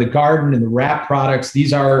on are the garden and the wrap products.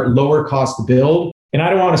 These are lower cost to build. And I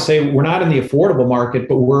don't want to say we're not in the affordable market,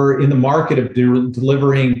 but we're in the market of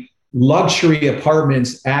delivering luxury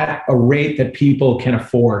apartments at a rate that people can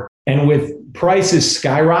afford. And with prices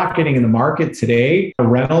skyrocketing in the market today, a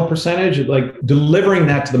rental percentage, like delivering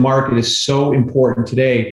that to the market is so important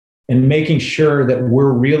today, and making sure that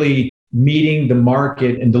we're really meeting the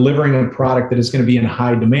market and delivering a product that is going to be in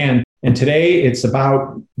high demand. And today it's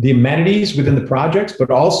about the amenities within the projects, but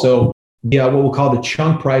also what we'll call the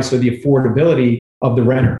chunk price or the affordability of the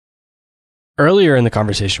renter. Earlier in the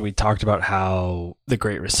conversation, we talked about how the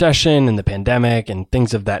Great Recession and the pandemic and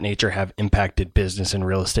things of that nature have impacted business and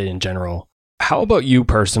real estate in general. How about you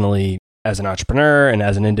personally, as an entrepreneur and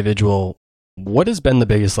as an individual? What has been the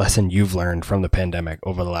biggest lesson you've learned from the pandemic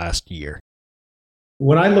over the last year?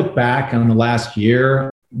 When I look back on the last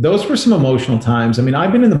year, those were some emotional times. I mean,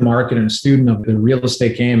 I've been in the market and a student of the real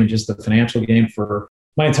estate game and just the financial game for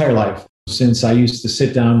my entire life, since I used to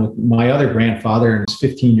sit down with my other grandfather and was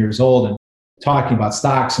 15 years old and talking about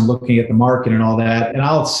stocks and looking at the market and all that. And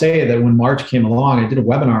I'll say that when March came along, I did a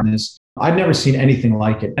webinar on this. I'd never seen anything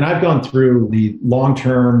like it. And I've gone through the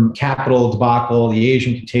long-term capital debacle, the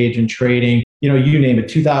Asian contagion trading, you name it,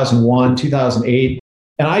 2001, 2008.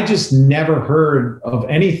 And I just never heard of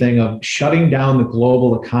anything of shutting down the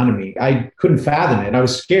global economy. I couldn't fathom it. I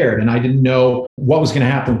was scared and I didn't know what was going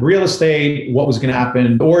to happen with real estate, what was going to happen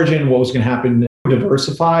with Origin, what was going to happen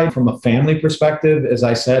diversified from a family perspective. As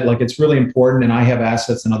I said, it's really important, and I have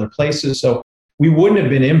assets in other places. So we wouldn't have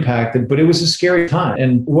been impacted, but it was a scary time.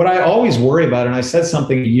 And what I always worry about, and I said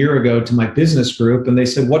something a year ago to my business group, and they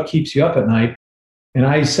said, "What keeps you up at night?" And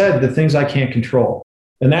I said, "The things I can't control."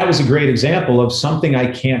 And that was a great example of something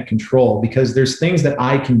I can't control, because there's things that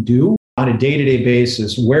I can do on a day-to-day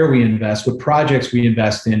basis, where we invest, what projects we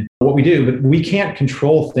invest in, what we do, but we can't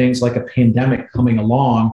control things like a pandemic coming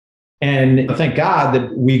along. And thank God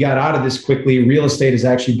that we got out of this quickly. Real estate has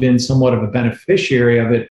actually been somewhat of a beneficiary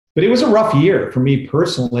of it. But it was a rough year for me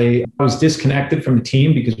personally. I was disconnected from the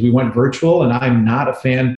team because we went virtual, and I'm not a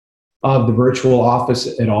fan of the virtual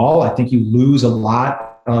office at all. I think you lose a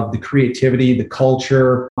lot of the creativity, the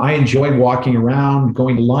culture. I enjoyed walking around,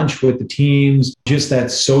 going to lunch with the teams, just that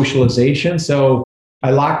socialization. So I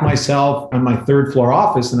locked myself on my third floor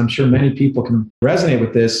office, and I'm sure many people can resonate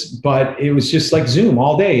with this, but it was just like Zoom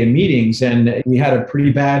all day and meetings. And we had a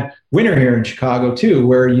pretty bad winter here in Chicago too,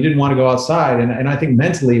 where you didn't want to go outside. And I think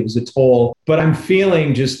mentally it was a toll, but I'm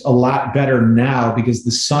feeling just a lot better now because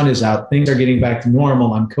the sun is out. Things are getting back to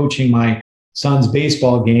normal. I'm coaching my son's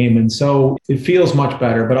baseball game. And so it feels much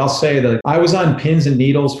better. But I'll say that I was on pins and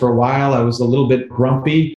needles for a while. I was a little bit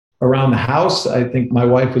grumpy around the house. I think my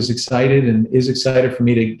wife was excited and is excited for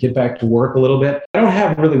me to get back to work a little bit. I don't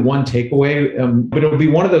have really one takeaway, but it'll be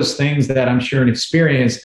one of those things that I'm sure an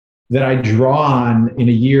experience that I draw on in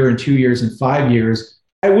a year and 2 years and 5 years.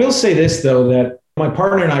 I will say this, though, that my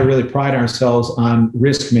partner and I really pride ourselves on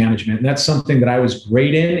risk management. And that's something that I was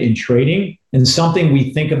great in trading, and something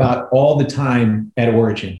we think about all the time at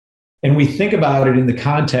Origin. And we think about it in the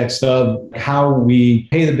context of how we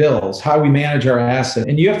pay the bills, how we manage our assets.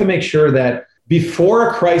 And you have to make sure that before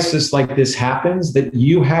a crisis like this happens, that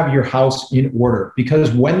you have your house in order.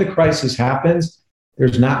 Because when the crisis happens,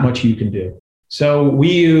 there's not much you can do. So we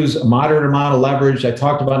use a moderate amount of leverage. I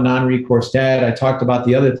talked about non-recourse debt. I talked about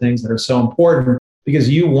the other things that are so important because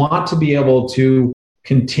you want to be able to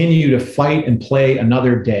continue to fight and play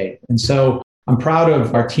another day. And so I'm proud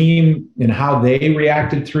of our team and how they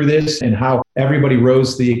reacted through this and how everybody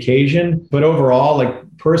rose to the occasion. But overall, like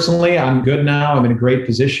personally, I'm good now. I'm in a great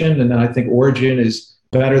position. And then I think Origin is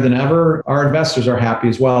better than ever. Our investors are happy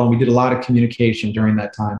as well. And we did a lot of communication during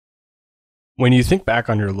that time. When you think back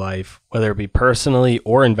on your life, whether it be personally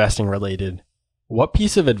or investing related, what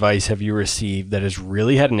piece of advice have you received that has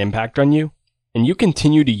really had an impact on you and you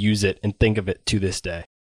continue to use it and think of it to this day?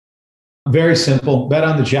 Very simple. Bet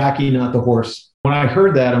on the jockey, not the horse. When I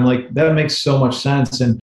heard that, I'm like, that makes so much sense.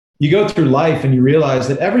 And you go through life and you realize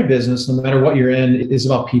that every business, no matter what you're in, is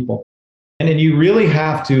about people. And then you really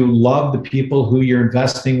have to love the people who you're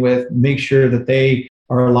investing with, make sure that they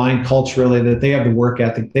are aligned culturally, that they have the work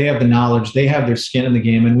ethic, they have the knowledge, they have their skin in the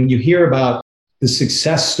game. And when you hear about the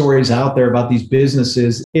success stories out there about these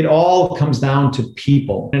businesses, it all comes down to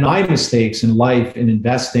people. And my mistakes in life and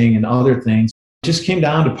investing and other things just came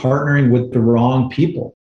down to partnering with the wrong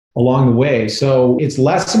people along the way. So it's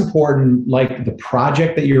less important like the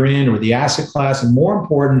project that you're in or the asset class, and more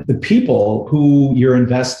important, the people who you're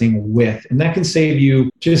investing with. And that can save you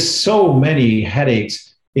just so many headaches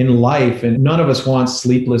in life. And none of us want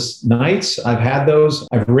sleepless nights. I've had those.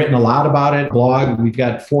 I've written a lot about it. Blog, we've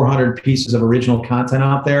got 400 pieces of original content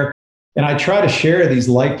out there. And I try to share these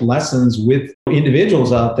life lessons with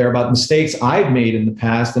individuals out there about mistakes I've made in the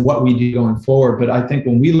past and what we do going forward. But I think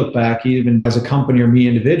when we look back, even as a company or me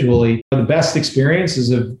individually, the best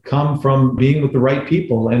experiences have come from being with the right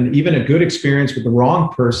people. And even a good experience with the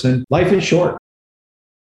wrong person, life is short.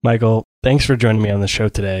 Michael, thanks for joining me on the show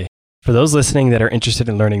today. For those listening that are interested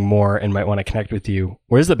in learning more and might want to connect with you,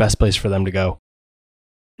 where's the best place for them to go?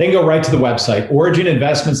 They can go right to the website,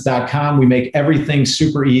 origininvestments.com. We make everything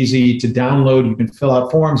super easy to download. You can fill out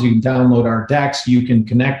forms. You can download our decks. You can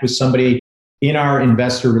connect with somebody in our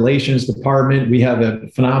investor relations department. We have a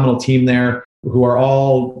phenomenal team there who are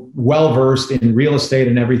all well-versed in real estate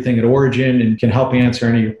and everything at Origin and can help answer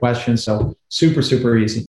any of your questions. So super, super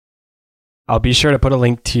easy. I'll be sure to put a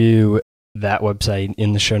link to that website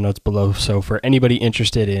in the show notes below. So for anybody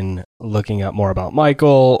interested in looking up more about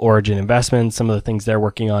Michael, Origin Investments, some of the things they're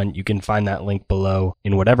working on, you can find that link below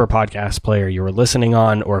in whatever podcast player you are listening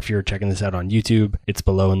on, or if you're checking this out on YouTube, it's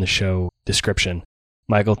below in the show description.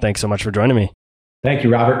 Michael, thanks so much for joining me. Thank you,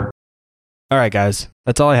 Robert. All right, guys,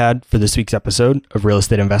 that's all I had for this week's episode of Real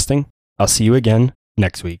Estate Investing. I'll see you again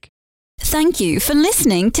next week. Thank you for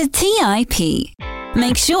listening to TIP.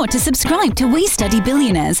 Make sure to subscribe to We Study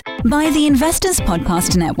Billionaires by the Investors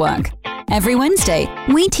Podcast Network. Every Wednesday,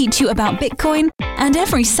 we teach you about Bitcoin, and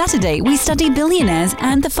every Saturday, we study billionaires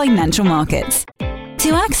and the financial markets.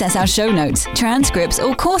 To access our show notes, transcripts,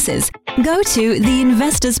 or courses, go to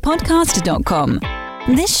theinvestorspodcast.com.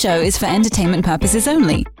 This show is for entertainment purposes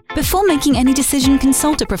only. Before making any decision,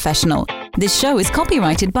 consult a professional. This show is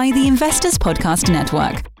copyrighted by the Investors Podcast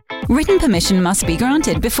Network. Written permission must be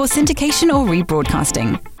granted before syndication or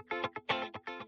rebroadcasting.